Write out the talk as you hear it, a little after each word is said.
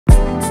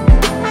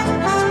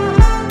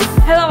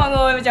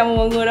chào mừng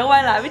mọi người đã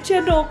quay lại với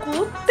channel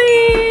của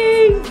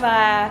Tien.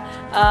 Và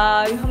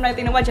hôm nay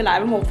Tien đã quay trở lại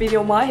với một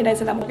video mới. Thì đây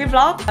sẽ là một cái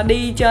vlog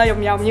đi chơi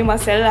vòng vòng, nhưng mà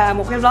sẽ là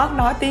một cái vlog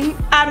nói tiếng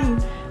Anh.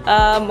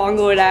 Mọi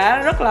người đã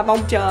rất là mong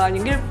chờ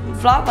những cái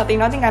vlog mà Tien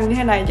nói tiếng Anh như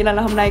thế này, cho nên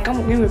là hôm nay có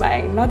một cái người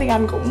bạn nói tiếng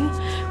Anh cũng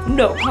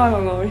được thôi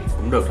mọi người.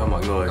 Cũng được thôi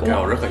mọi người,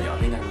 Cao rất là giỏi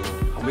tiếng Anh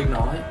luôn, không biết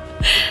nói.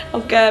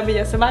 Ok, bây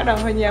giờ sẽ bắt đầu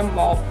thôi nha.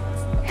 1,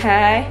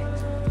 2,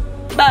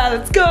 3,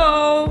 let's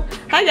go.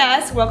 Hi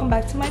guys, welcome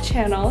back to my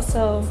channel.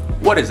 So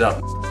what is up?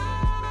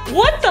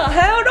 What the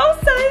hell? Don't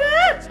say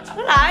that.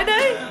 Nói lại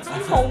đi.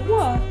 Khủng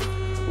quá à.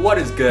 What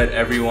is good,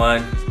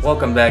 everyone?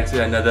 Welcome back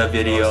to another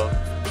video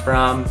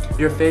from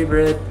your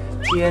favorite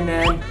Tien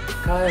and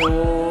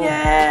Kyle.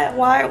 Yeah.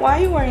 Why are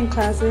you wearing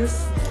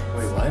glasses?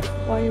 Wait, what?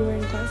 Why are you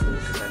wearing glasses?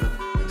 Because I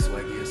look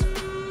swaggy as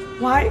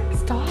fuck. Why?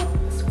 Stop.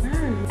 I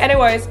swear.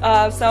 Anyways,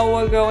 so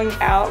we're going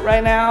out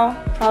right now.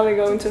 Probably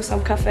going to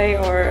some cafe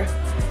or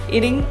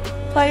eating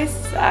place.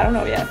 I don't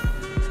know yet.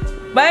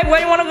 Babe, where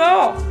do you want to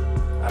go?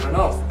 I don't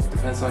know.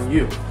 Depends on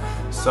you.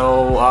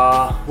 So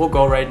we'll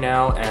go right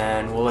now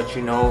and we'll let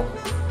you know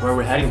where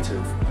we're heading to.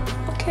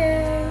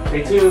 Okay.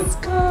 Stay tuned. Let's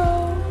go.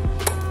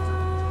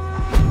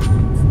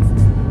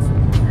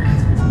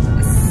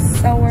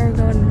 So where are we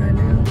going right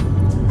now?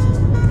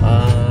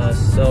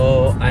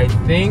 So I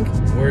think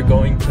we're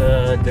going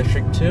to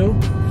District 2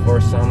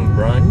 for some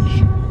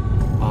brunch.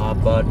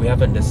 But we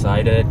haven't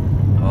decided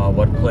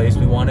what place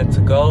we wanted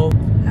to go.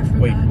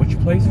 Wait, which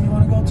place do you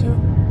want to go to?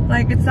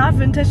 Like, it's not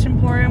Vintage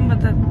Emporium,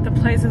 but the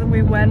place that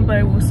we went, but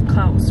it was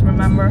closed,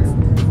 remember?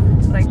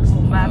 Like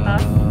Mata,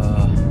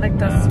 like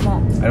the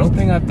small. I don't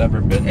think I've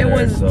ever been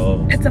there,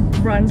 so... It's a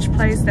brunch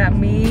place that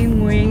me,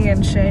 Nguyen,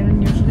 and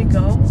Shane usually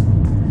go.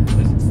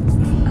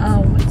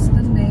 What's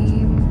the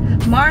name?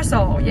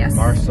 Marceau, yes.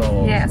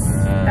 Marceau. Yes,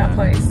 that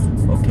place.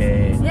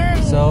 Okay.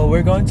 Yay. So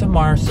we're going to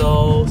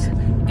Marceau's,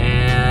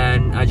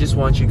 and I just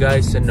want you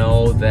guys to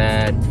know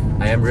that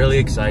I am really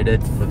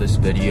excited for this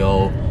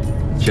video.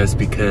 Just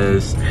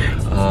because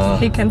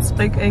he can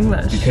speak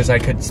English. Because I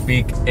could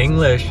speak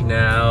English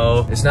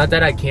now. It's not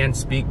that I can't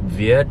speak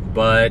Viet,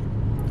 but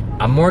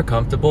I'm more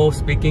comfortable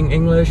speaking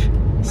English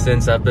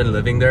since I've been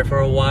living there for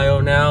a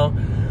while now.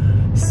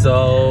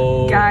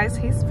 So guys,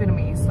 he's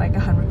Vietnamese, like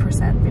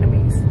 100%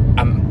 Vietnamese.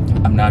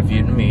 I'm not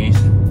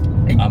Vietnamese.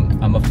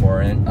 I'm a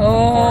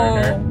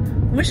foreigner.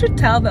 We should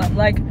tell them,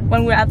 like,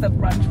 when we're at the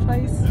brunch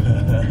place.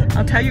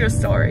 I'll tell you a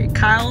story.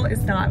 Kyle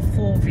is not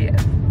full Viet.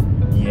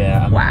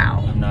 Yeah,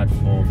 I'm not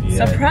full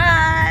Viet.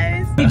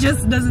 Surprise! He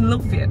just doesn't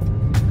look Viet.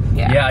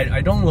 Yeah,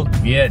 I don't look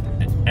Viet,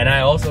 and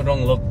I also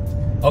don't look...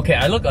 Okay,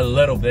 I look a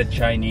little bit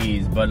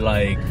Chinese, but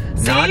like,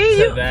 not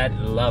to that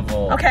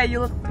level. Okay, you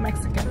look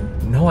Mexican.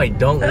 No, I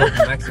don't look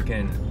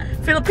Mexican.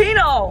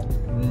 Filipino!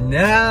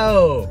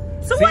 No!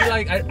 So see, what?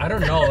 like, I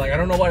don't know, like, I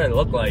don't know what I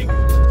look like.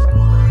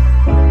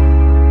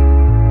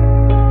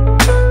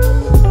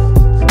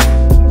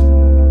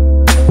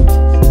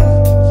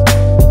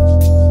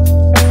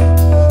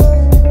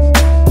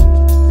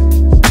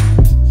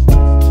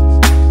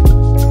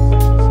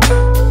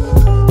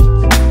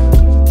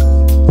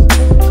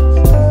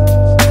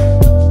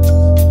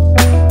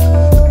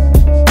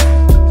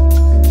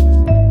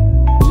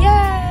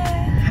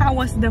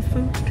 The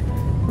food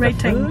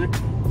rating.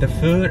 The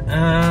food,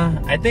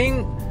 I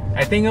think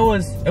it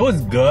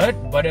was good,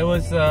 but it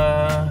was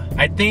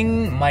I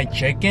think my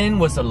chicken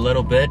was a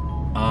little bit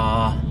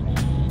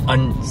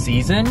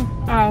unseasoned.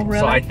 Oh, really?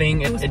 So I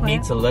think it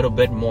needs a little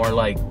bit more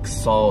like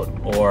salt,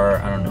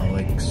 or I don't know,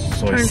 like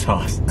soy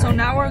sauce. So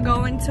now we're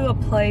going to a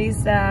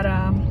place that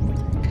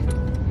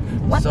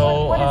what is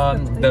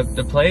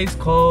the place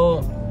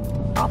called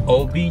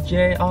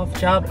OBJ Off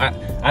Job.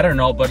 I don't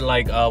know, but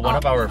like one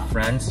of our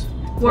friends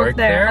work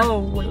there. Oh,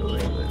 wait.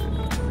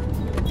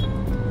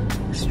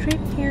 Street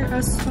here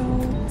are so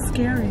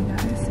scary,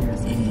 guys.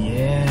 Seriously.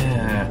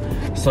 Yeah.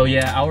 So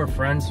yeah, our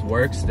friends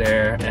works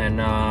there,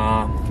 and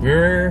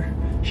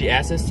she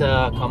asked us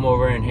to come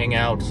over and hang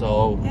out.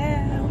 So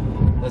yeah,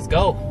 let's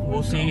go.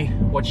 We'll see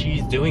what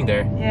she's doing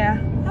there. Yeah.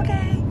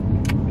 Okay.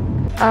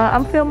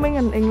 I'm filming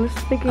an English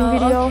speaking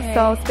video, okay.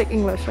 So speak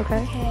English,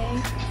 okay?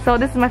 Okay. So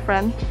this is my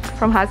friend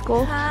from high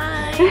school.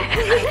 Hi.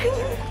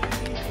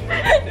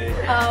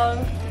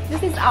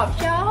 This is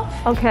Outjo.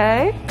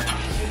 Okay.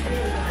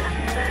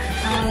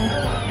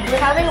 We're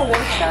having a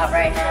workshop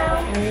right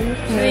now.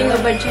 Doing a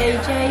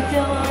JJ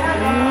pillow.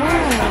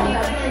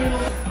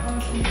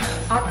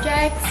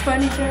 Objects,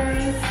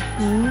 furnitures,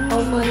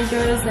 old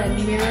furnitures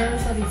and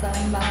mirrors are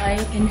designed by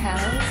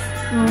in-house.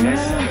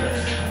 Yeah,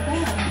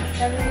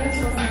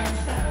 everything's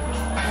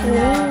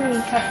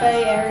and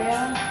cafe area.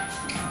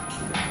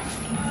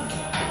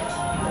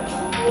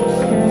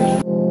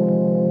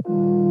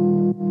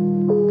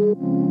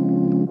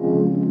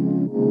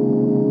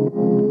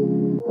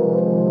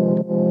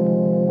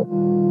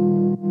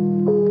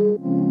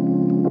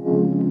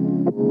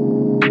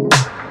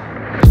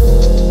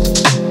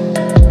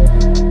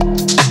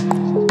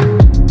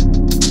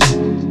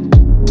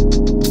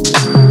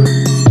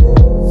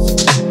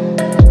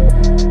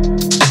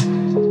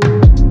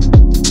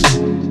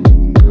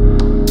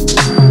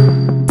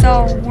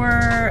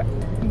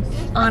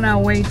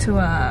 way to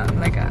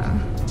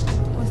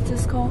what's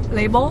this called?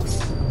 Labels.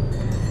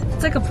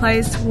 It's like a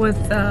place with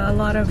a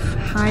lot of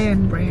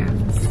high-end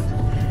brands.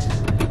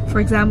 For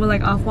example,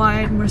 like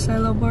Off-White,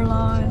 Marcelo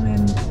Borlon,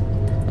 and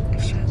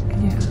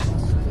yeah.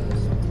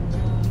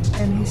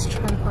 And his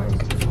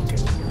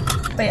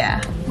Tripark. But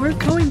yeah, we're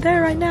going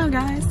there right now,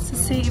 guys, to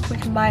see if we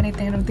can buy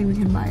anything. I don't think we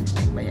can buy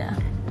anything, but yeah.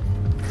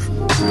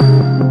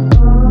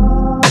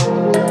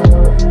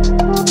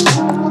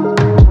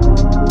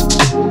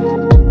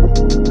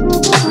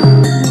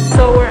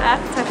 So we're at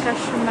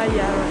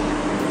Takashimaya right now.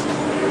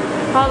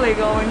 Probably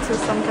going to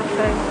some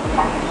cafe.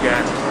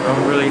 Yeah, I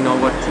don't really know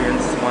what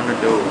Tien's want to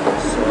do,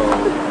 so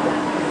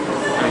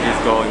I'm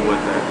just going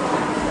with it.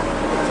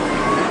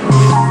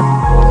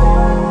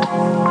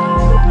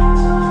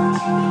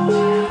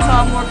 So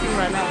I'm working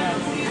right now,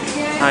 guys.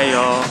 Hi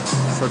y'all.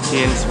 So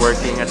Tien's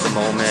working at the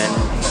moment,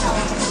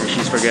 and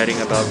she's forgetting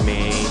about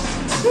me.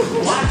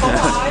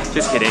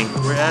 Just kidding.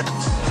 We're at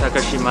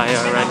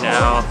Takashimaya right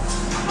now.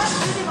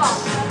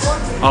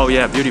 Oh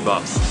yeah, Beauty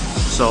Box.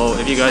 So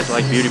if you guys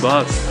like Beauty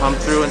Box, come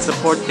through and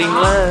support Ting.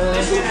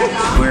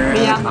 We're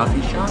at a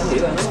coffee shop.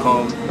 It's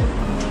called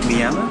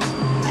Miyama.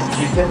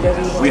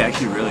 We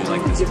actually really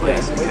like this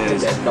place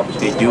because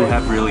they do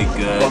have really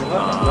good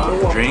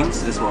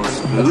drinks as well as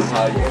food.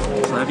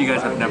 So if you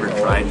guys have never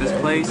tried this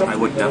place, I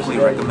would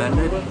definitely recommend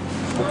it. See?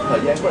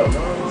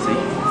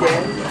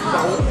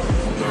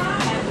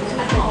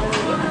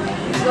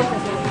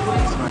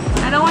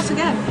 I know what to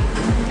get.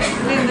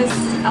 Look at this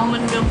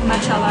almond milk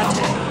matcha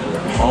latte.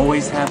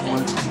 Always have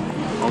one.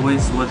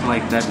 Always with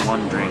like that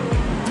one drink.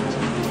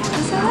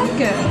 Because I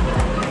like it.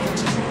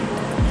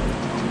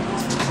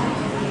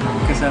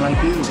 Because I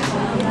like you.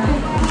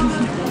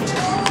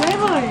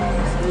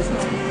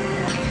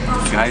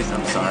 Guys,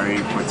 I'm sorry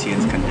for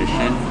Tien's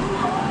condition.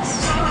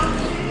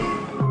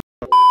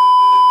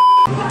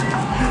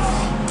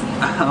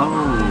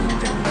 Oh.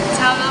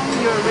 Tell them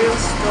your real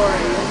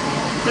story.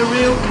 The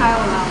real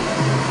Kyle Lam.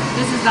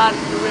 This is not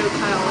the real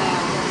Kyle Lam.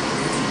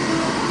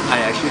 I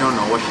actually don't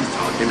know what she's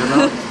talking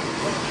about.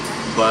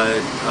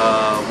 But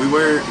we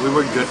were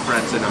good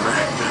friends in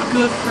America.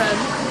 Good friend.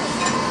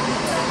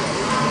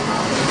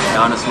 I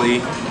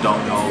honestly don't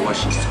know what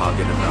she's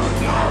talking about,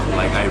 y'all.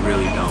 Like I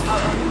really don't.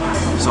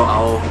 So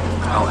I'll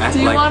act like.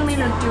 Do you want me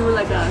to do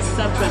like a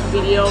separate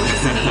video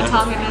just me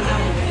talking to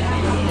them,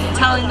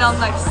 telling them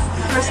like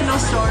personal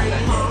stories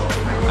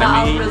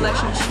about our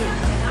relationship?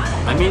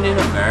 I mean, in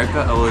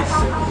America, I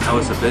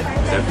was a bit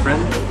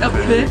different. A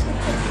bit.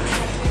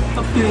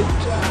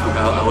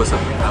 I was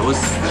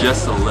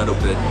just a little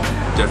bit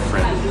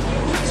different.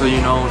 So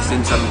you know,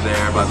 since I'm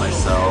there by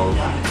myself,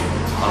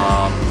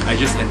 I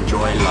just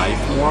enjoy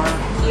life more.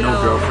 No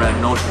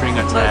girlfriend, no string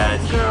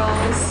attached.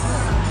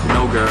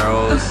 No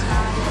girls.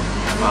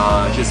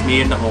 Just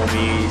me and the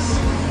homies.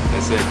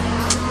 That's it.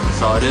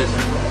 That's all it is.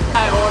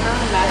 I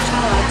ordered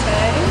matcha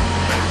latte.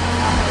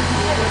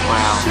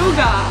 Wow.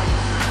 Sugar.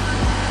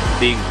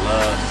 Being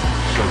loves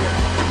sugar.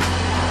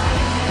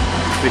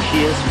 But she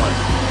is one.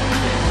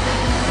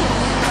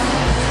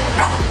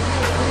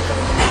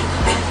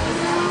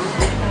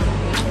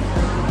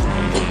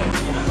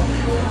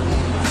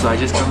 So I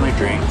just got my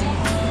drink.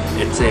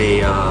 It's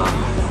a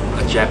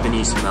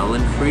Japanese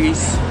melon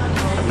freeze.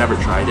 I've never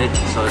tried it,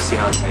 so let's see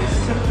how it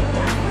tastes.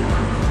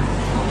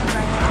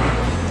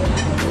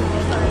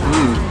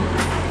 Mmm.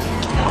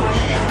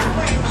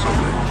 So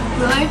good.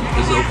 Really?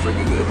 It's so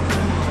freaking good.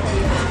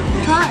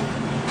 Try.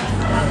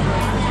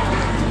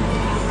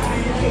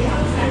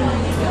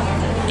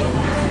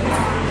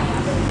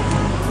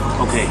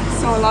 Okay.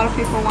 So a lot of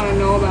people want to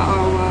know about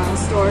our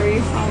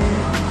story from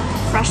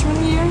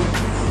freshman year,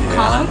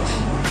 college.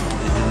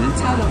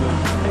 Tell them.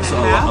 So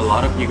a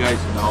lot of you guys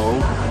know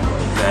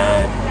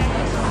that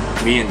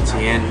me and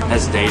Tien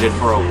has dated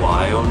for a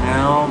while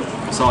now.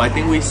 So I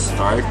think we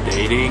started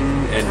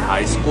dating in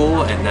high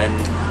school and then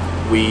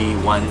we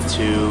went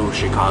to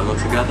Chicago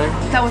together.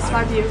 That was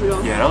 5 years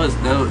ago. Yeah, that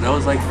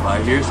was like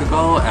 5 years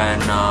ago,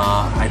 and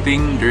I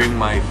think during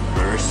my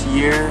first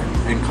year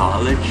in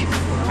college,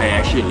 I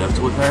actually lived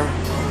with her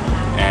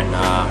and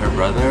her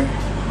brother.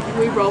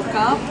 We broke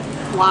up.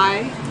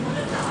 Why?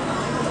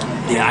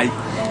 Yeah,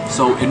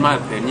 so in my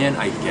opinion,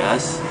 I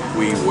guess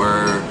we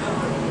were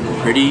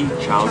pretty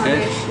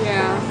childish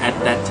at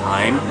that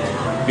time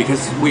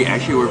because we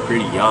actually were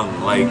pretty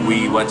young. Like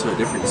we went to a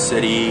different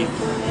city.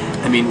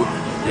 I mean,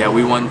 yeah,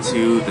 we went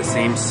to the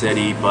same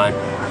city, but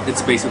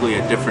it's basically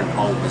a different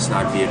home. It's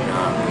not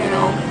Vietnam, you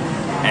know?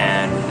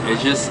 And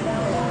it's just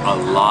a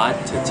lot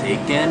to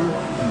take in.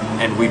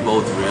 And we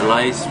both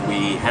realized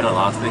we had a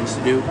lot of things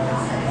to do.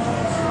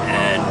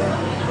 And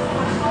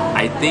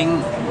I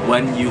think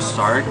when you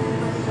start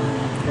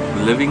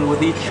living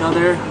with each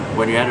other,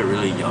 when you're at a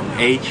really young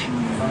age,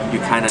 you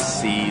kind of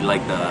see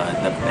like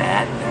the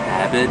bad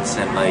habits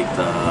and like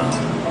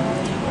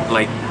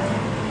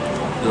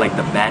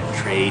the bad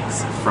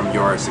traits from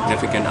your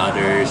significant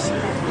others,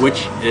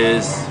 which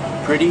is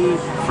pretty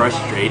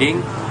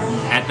frustrating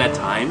at that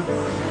time.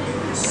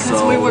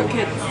 Because we were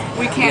kids,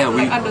 we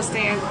can't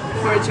understand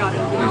for each other,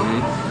 you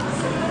know?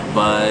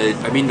 But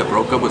I mean, the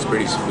breakup was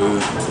pretty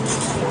smooth.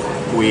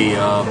 We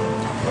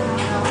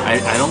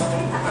I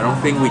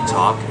don't think we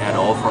talked at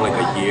all for like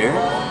a year,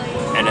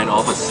 and then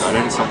all of a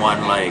sudden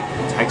someone like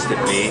texted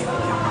me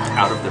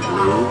out of the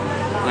blue,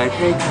 like,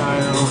 "Hey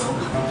Kyle."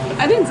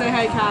 I didn't say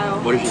hey Kyle.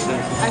 What did you say?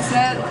 I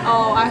said,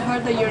 "Oh, I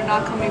heard that you're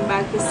not coming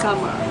back this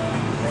summer."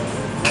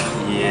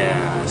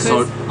 Yeah.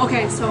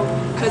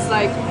 Cause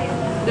like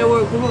there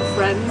were a group of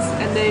friends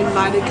and they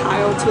invited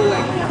Kyle to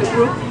like the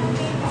group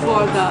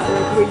for the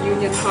like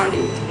reunion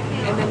party,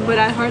 and then but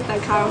I heard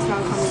that Kyle's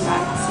not coming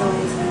back, so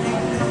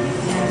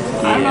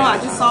I don't know. I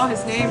just saw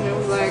his name and it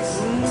was like,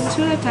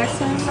 should I text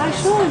him? I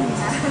should.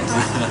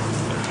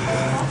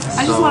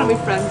 I just want to be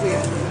friends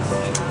again,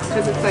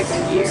 because it's like a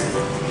year.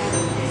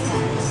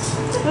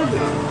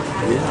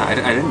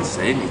 Yeah, I didn't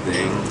say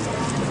anything,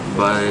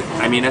 but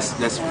I mean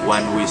that's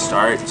when we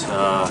start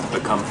to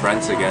become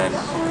friends again,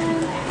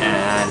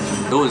 and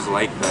it was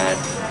like that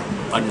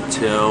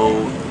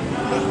until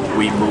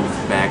we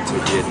moved back to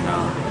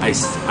Vietnam. I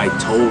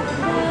told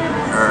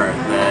her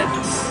that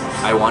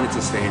I wanted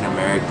to stay in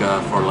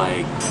America for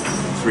like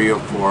 3 or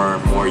 4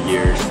 more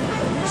years,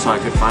 so I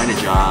could find a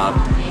job,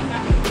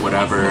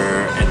 whatever,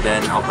 and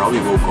then I'll probably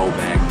will go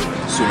back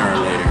sooner or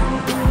later.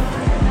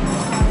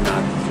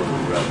 Not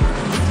forever.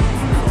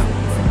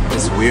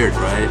 It's weird,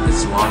 right?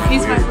 It's long and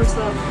He's weird. my first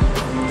love.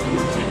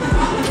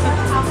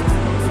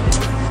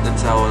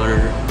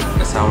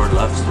 That's our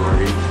love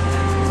story.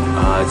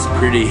 It's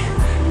pretty.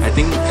 I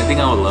think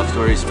our love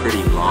story is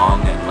pretty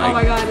long and like. Oh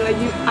my god! Like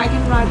I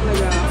can write like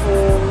a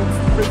whole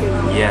freaking.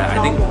 Yeah,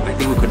 novel. I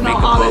think we could make a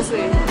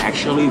honestly. book.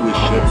 Actually, we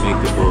should make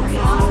a book.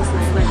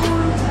 Honestly,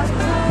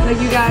 like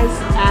you guys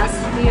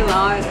asked me a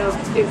lot of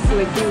if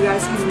like you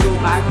guys can go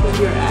back with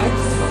your ex,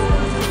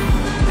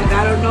 and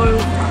I don't know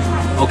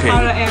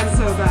how to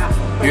answer that.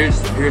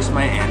 Here's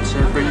my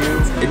answer for you.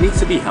 It needs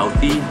to be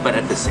healthy, but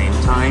at the same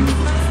time,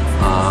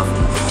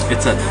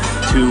 it's a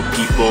 2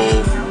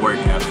 people work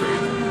effort.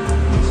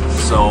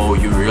 So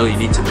you really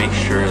need to make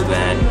sure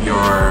that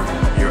your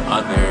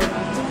other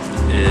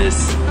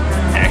is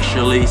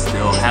actually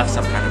still have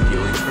some kind of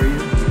feelings for you.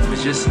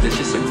 It's just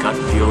a gut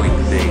feeling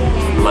thing.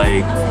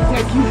 Like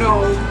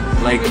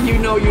you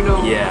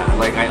know. Yeah,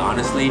 like I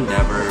honestly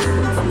never.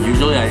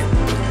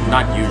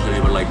 Not usually,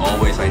 but like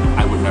always, I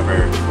would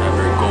never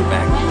go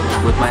back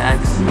with my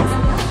ex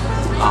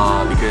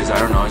because I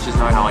don't know. It's just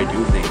not how I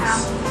do things.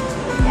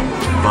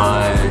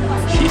 But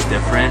she's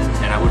different,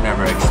 and I would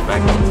never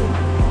expect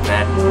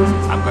that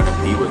I'm gonna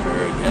be with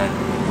her again,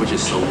 which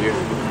is so weird.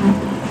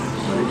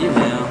 But you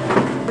know,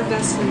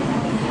 destiny.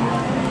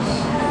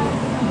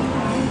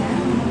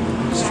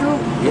 It's true.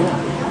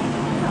 Yeah.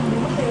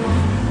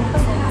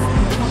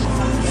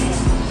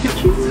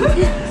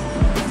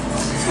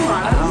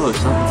 Oh,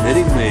 stop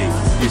hitting me.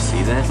 You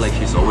see that? Like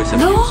she's always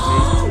abused me.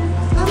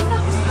 I'm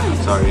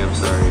not. I'm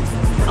sorry.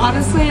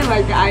 Honestly,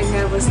 like I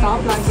never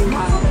stopped liking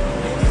Kyle.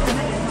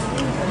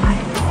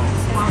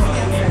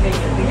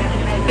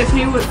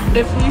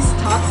 If he's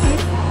toxic,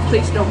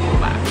 please don't go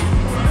back.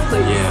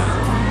 Please.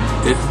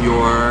 Yeah. If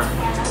you're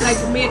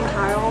like me and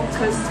Kyle,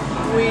 cause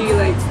we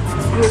like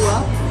grew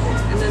up,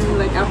 and then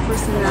like our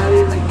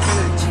personality like kind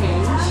of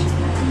changed.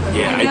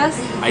 Yeah,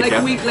 I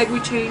guess we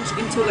changed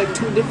into like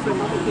 2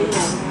 different people.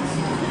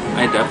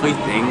 I definitely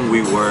think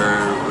we were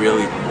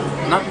really,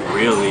 not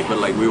really, but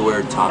like we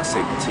were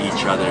toxic to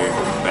each other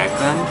back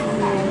then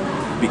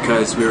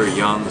because we were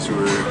young, so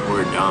we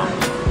were dumb.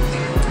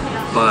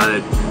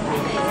 But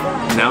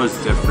now it's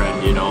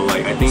different, you know.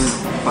 Like I think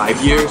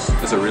 5 years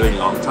is a really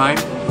long time,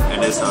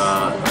 and it's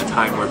a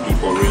time where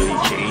people really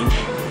change,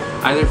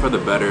 either for the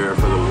better or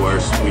for the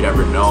worse. We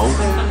never know,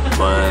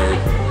 but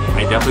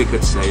I definitely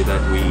could say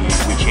that we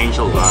changed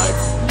a lot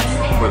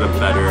for the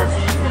better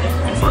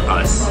and for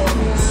us.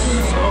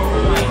 So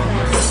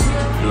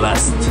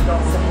blessed.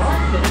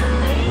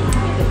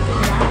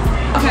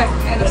 Okay,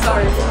 end of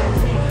story.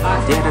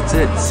 Yeah, that's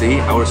it. See,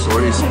 our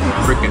story is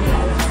freaking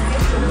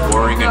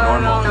boring and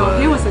normal. No,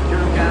 he was a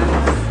jerk guy.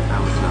 I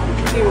was not a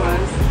jerk. He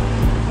was.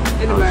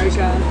 In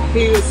America,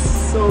 he was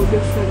so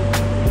different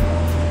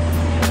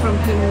from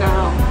him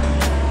now.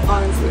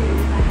 Honestly,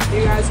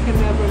 you guys can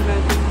never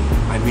imagine.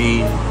 I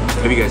mean,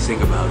 if you guys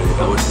think about it,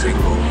 I was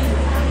single.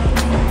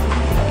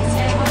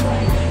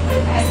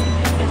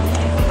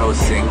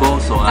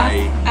 So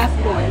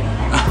F-boy.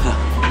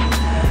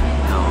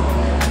 No.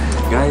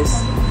 Guys,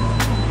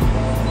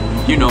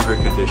 you know her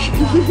condition.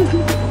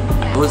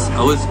 I was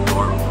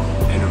normal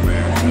in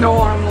America.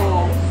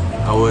 Normal.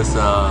 I was a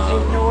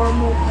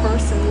normal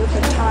person with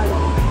a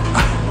title.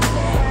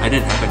 I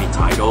didn't have any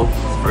title,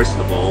 first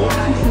of all.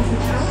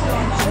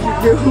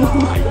 You do.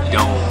 I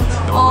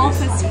don't. All of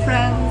his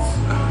friends,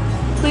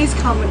 please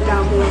comment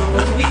down below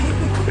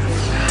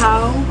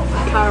how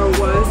Kyle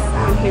was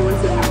when he was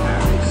in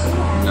America.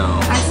 No.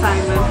 Hi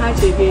Simon, hi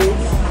Jiggy,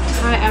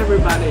 hi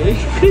everybody.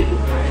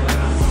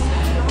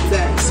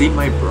 See,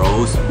 my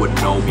bros would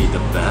know me the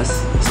best.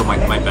 So my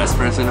best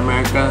friends in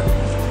America,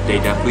 they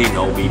definitely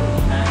know me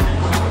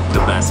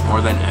the best,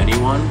 more than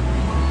anyone.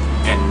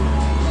 And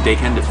they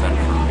can defend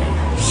for me.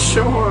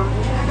 Sure.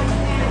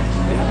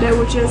 they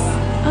would just,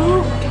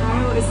 oh,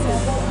 Kyle is a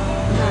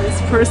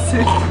nice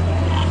person.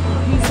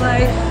 He's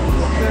like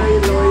very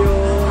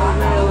loyal,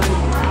 very like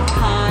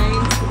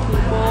kind to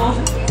people.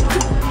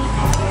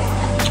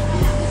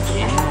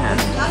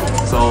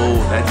 Yeah. So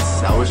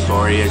that's our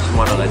story. I just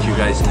want to let you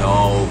guys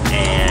know,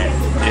 and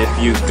if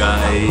you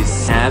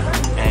guys have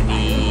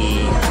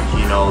any,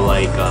 you know,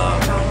 like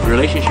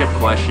relationship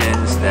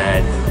questions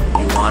that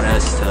you want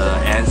us to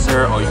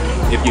answer, or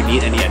if you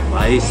need any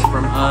advice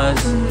from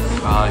us,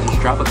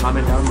 just drop a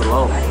comment down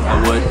below. I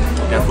would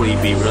definitely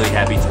be really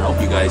happy to help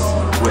you guys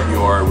with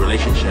your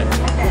relationship.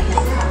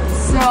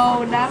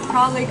 So that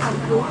probably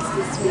concludes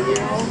this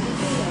video.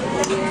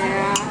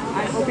 Yeah,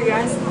 I hope you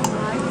guys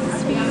like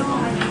this video.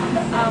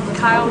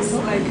 Kyle's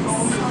like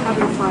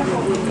having fun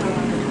with her.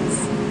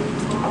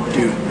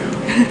 Dude,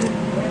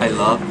 I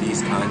love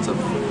these kinds of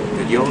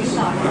videos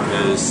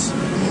because,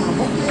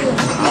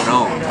 I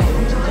don't know,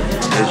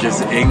 it's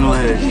just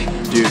English.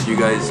 Dude, you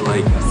guys,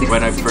 like,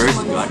 when I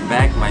first got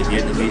back, my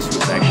Vietnamese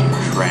was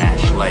actually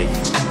trash. Like,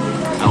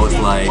 I was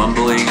like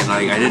mumbling and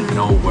like I didn't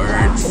know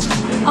words.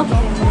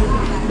 Okay,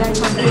 that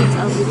concludes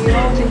our video.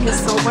 Thank you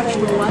so much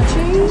for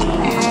watching,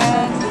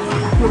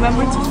 and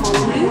remember to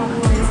follow me on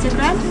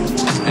Instagram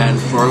and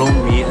follow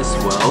me as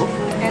well,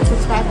 and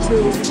subscribe to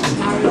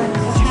our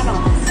channel.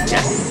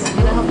 Yes.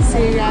 And I hope to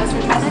see you guys in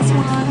the next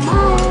one.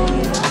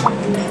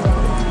 Bye.